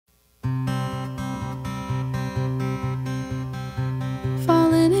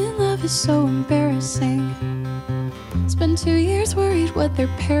love is so embarrassing. Spend 2 years worried what their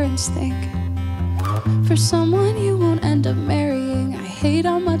parents think. For someone you won't end up marrying. I hate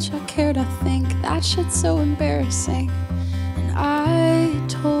how much I cared, I think that shit's so embarrassing. And I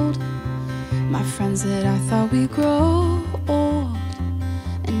told my friends that I thought we'd grow old.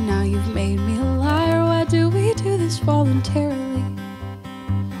 And now you've made me a liar. Why do we do this voluntarily?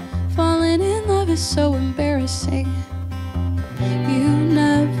 Falling in love is so embarrassing. You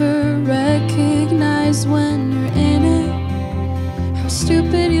never recognize when you're in it. How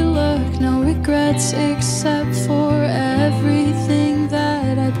stupid you look, no regrets except for everything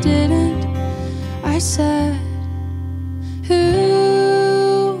that I didn't. I said,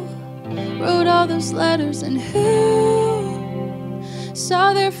 who wrote all those letters and who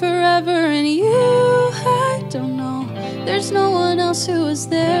saw there forever and you? I don't know, there's no one else who was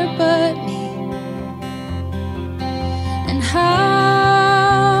there but me. And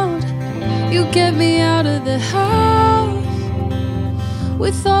how'd you get me out of the house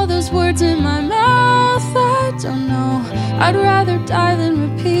with all those words in my mouth? I don't know, I'd rather die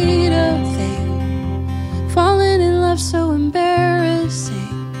than repeat a thing. Falling in love so embarrassing.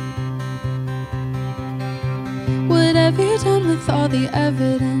 What have you done with all the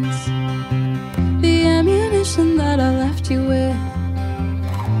evidence? The ammunition that I left you with?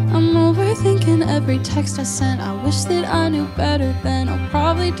 I'm overthinking every text I sent. I wish that I knew better then. I'll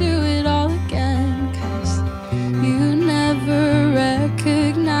probably do it all again. 'Cause you never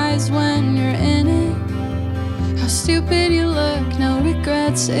recognize when you're in it. How stupid you look, no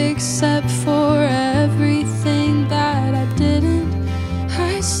regrets except for everything that I didn't.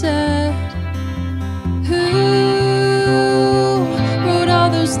 I said, who wrote all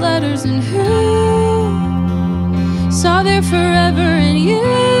those letters and who saw there forever and you?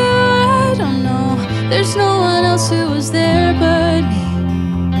 I don't know, there's no one else who was there but me.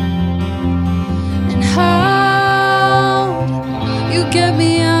 And how'd you get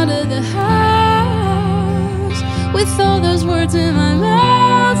me out of the house with all those words in my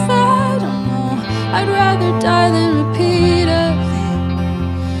mouth? I don't know, I'd rather die than repeat a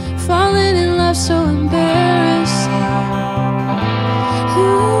thing. Falling in love so embarrassing.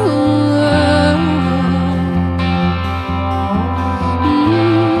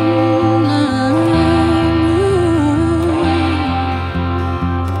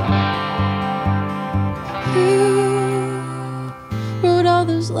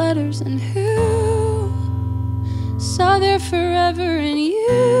 Letters and who saw there forever and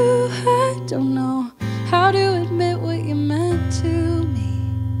you? I don't know how to admit what you meant to me.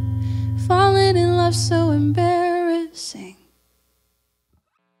 Falling in love so embarrassing.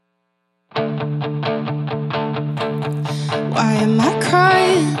 Why am I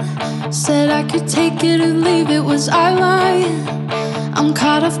crying? Said I could take it or leave it, was I lying? I'm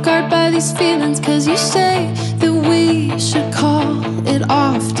caught off guard by these feelings, 'cause you say that we should call it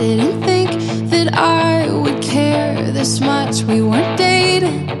off. Didn't think that I would care this much. We weren't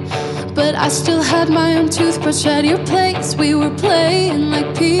dating, but I still had my own toothbrush at your place. We were playing like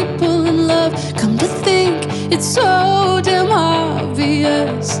people in love. Come to think, it's so damn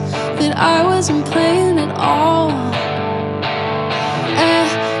obvious that I wasn't playing at all.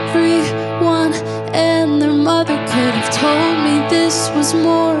 Everyone and their mother could have told me this was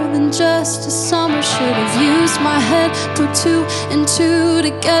more than just a summer. Should have used my head, put 2 and 2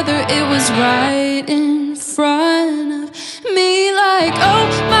 together. It was right in front of me, like, oh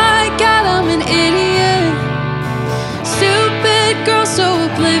my God, I'm an idiot. Stupid girl, so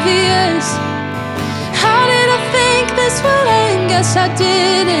oblivious. How did I think this would end? Guess I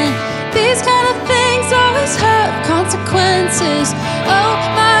didn't. These kind of things always have consequences. Oh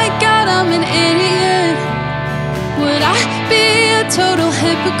my God, I'm an idiot. Would I be a total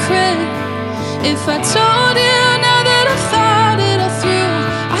hypocrite if I told you now that I've thought it all through?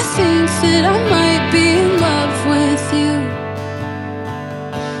 I think that I might be in love with you.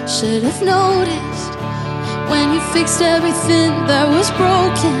 Should have noticed when you fixed everything that was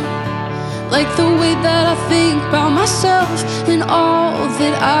broken. Like the way that I think about myself and all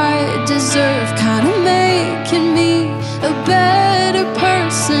that I deserve, kinda making me a better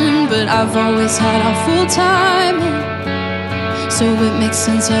person. But I've always had awful timing, so it makes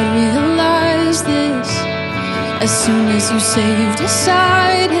sense I'd realize this as soon as you say you've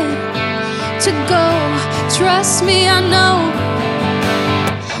decided to go. Trust me, I know.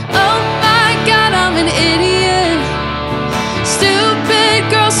 Oh my God, I'm an idiot. Stupid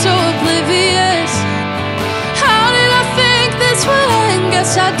girl, so oblivious. How did I think this would end?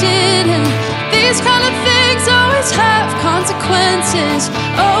 Guess I didn't. These kind of things always have consequences.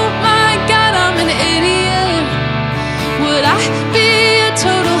 Oh my God, I'm an idiot. Would I be a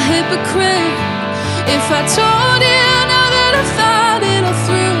total hypocrite hypocrite if I told you now that I've thought it all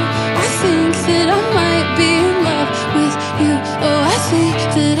through. I think that I might be in love with you. Oh, I think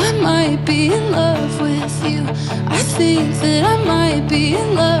that I might be in love with you. I think that I might be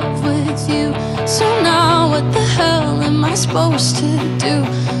in love with you. So now what the hell am I supposed to do?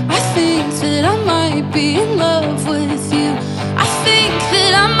 I think that I might be in love with you. I think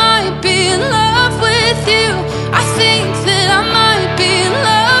that I might be in love with you. I think that I might be in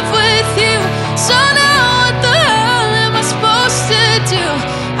love with you. So now what the hell am I supposed to do?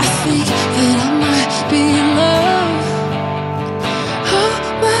 I think that I might be in love. Oh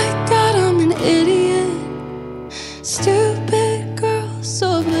my God, I'm an idiot. Stupid girl,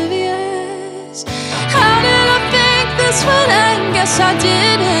 so oblivious. How did I think this would end? Guess I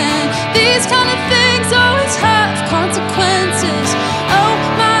didn't. These kind of things always have consequences. Oh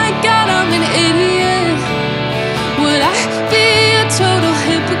my God, I'm an idiot. Would I be a total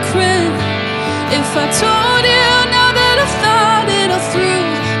hypocrite if I told you now that I've thought it all through?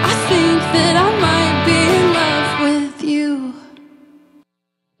 I think that I might be in love with you.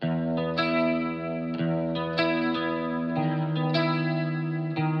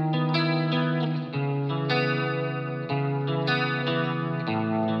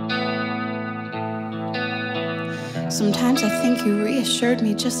 Sometimes I think you reassured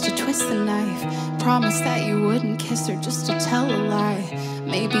me just to twist the knife. Promised that you wouldn't kiss her just to tell a lie.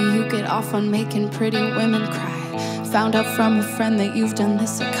 Maybe you get off on making pretty women cry. Found out from a friend that you've done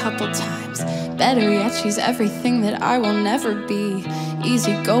this a couple times. Better yet, she's everything that I will never be.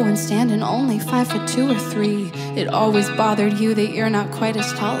 Easy going, standing only 5'2" or 3. It always bothered you that you're not quite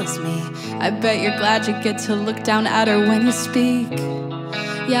as tall as me. I bet you're glad you get to look down at her when you speak.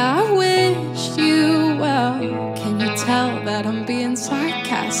 Yeah, I wish you well. Can you tell that I'm being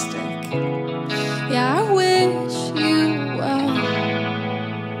sarcastic? Yeah, I wish you well.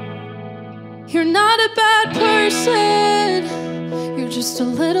 You're not a bad person. You're just a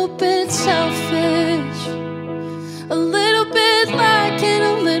little bit selfish, a little bit lacking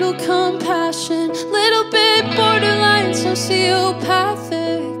a little compassion, little bit borderline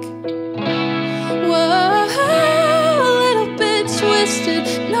sociopathic. Whoa, a little bit twisted,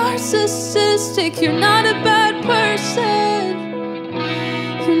 narcissistic. You're not a bad person.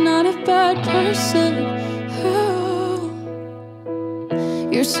 You're not a bad person. Oh.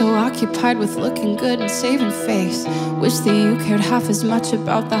 You're so occupied with looking good and saving face. Wish that you cared half as much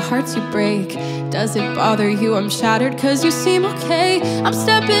about the hearts you break. Does it bother you I'm shattered cause you seem okay? I'm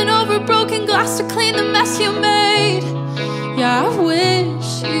stepping over broken glass to clean the mess you made. Yeah, I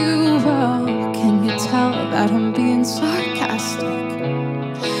wish you well. Can you tell that I'm being sarcastic?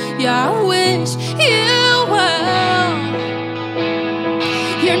 Yeah, I wish you well.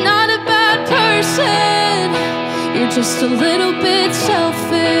 You're not a bad person. You're just a little bit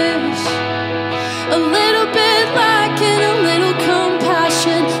selfish, a little bit lacking a little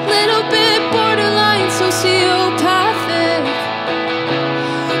compassion, little bit borderline sociopathic.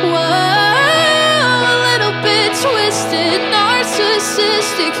 Whoa, a little bit twisted,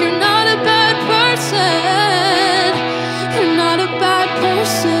 narcissistic. You're not a bad person. You're not a bad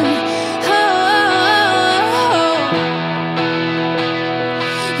person. Oh,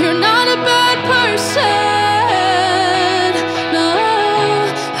 you're not a bad person. No.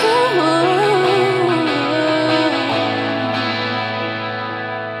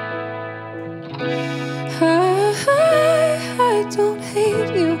 I don't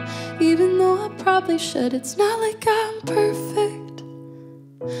hate you, even though I probably should. It's not like I'm perfect.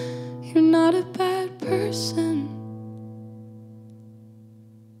 You're not a bad person.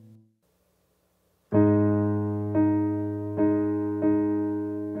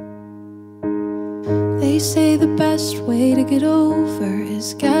 They say the best way to get over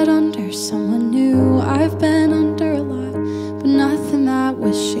is get under someone new. I've been under a lot, but nothing that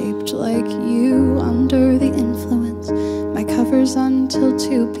was shaped like you. Under the influence, my cover's until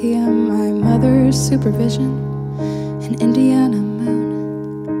 2 p.m. My mother's supervision, an Indiana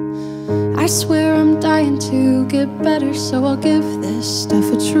moon. I swear I'm dying to get better, so I'll give this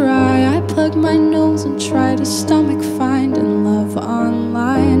stuff a try. I plug my nose and try to stomach finding love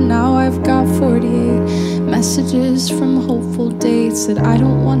online. Now I've got 48 messages from hopeful dates that I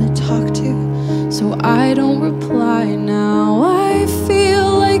don't want to talk to, so I don't reply now. I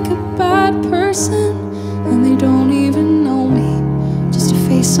feel like a bad person, and they don't even know me, just a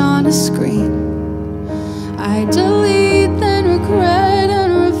face on a screen. I delete, then regret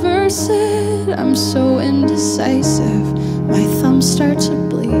and reverse it. I'm so indecisive, my thumbs start to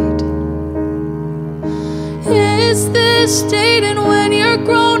bleed. Is this dating when you're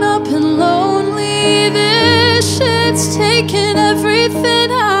grown up and lonely? This shit's taking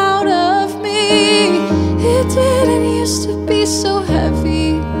everything out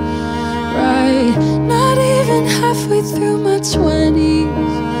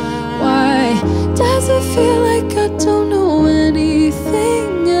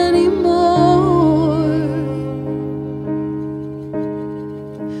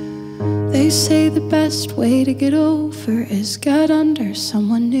best way to get over is get under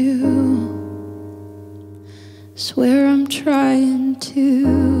someone new. Swear I'm trying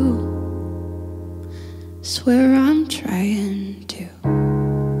to. Swear I'm trying to.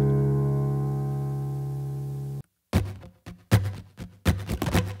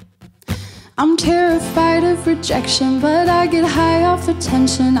 I'm terrified of rejection, but I get high off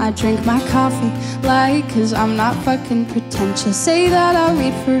attention. I drink my coffee light, cause I'm not fucking pretentious. Say that I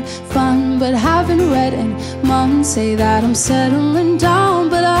read for fun, but haven't read in months. Say that I'm settling down,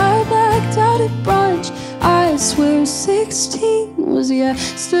 but I blacked out at brunch. I swear 16 was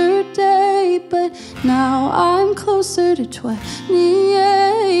yesterday, but now I'm closer to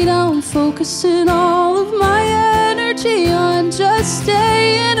 28. I'm focusing all of my energy on just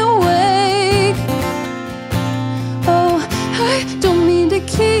staying awake. Oh, I don't mean to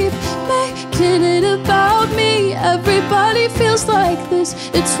keep making it about me. Everybody feels like this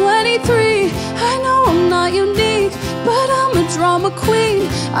at 23. I know I'm not unique, but I'm a drama queen.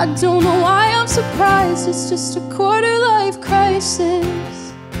 I don't know why I'm surprised. It's just a quarter-life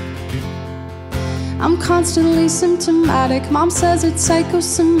crisis. I'm constantly symptomatic. Mom says it's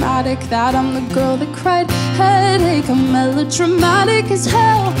psychosomatic, that I'm the girl that cried headache. I'm melodramatic as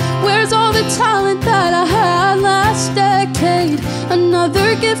hell. Where's all the talent that I had last decade?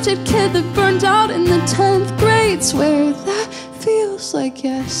 Another gifted kid that burned out in the 10th grade. Swear that feels like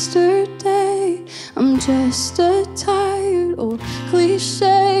yesterday. I'm just a tired old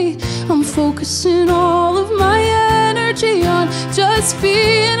cliche. I'm focusing all of my energy on just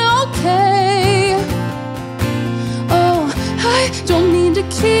being okay. Oh, I don't mean to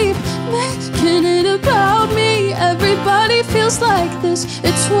keep making it about me. Everybody feels like this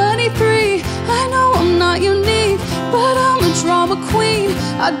at 23. I know I'm not unique, but I'm a drama queen.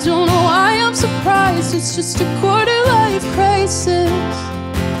 I don't know why I'm surprised. It's just a quarter-life crisis.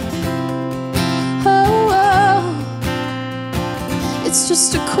 It's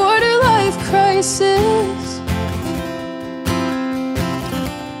just a quarter-life crisis.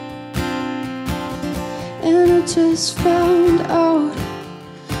 And I just found out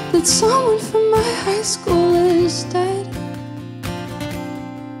that someone from my high school is dead.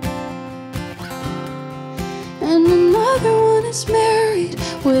 And another one is married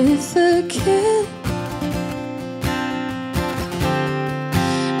with a kid.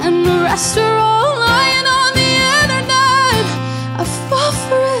 And the rest are all lying on the internet. I fall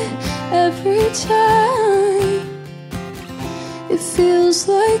for it every time. It feels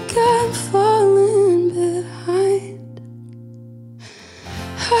like I'm falling behind.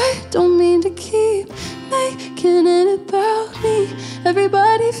 I don't mean to keep making it about me.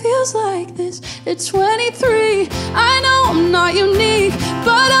 Everybody feels like this at 23. I know I'm not unique,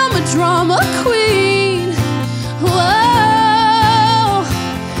 but I'm a drama queen. Whoa,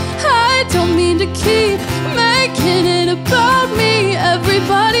 I don't mean to keep making it about me.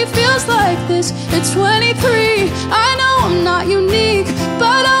 Everybody feels like this at 23. I know I'm not unique,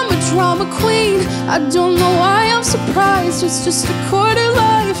 but I'm a drama queen. I don't know why I'm surprised. It's just a quarter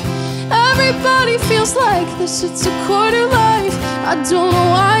life. Everybody feels like this. It's a quarter life. I don't know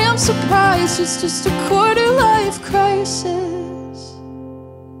why I'm surprised. It's just a quarter life crisis.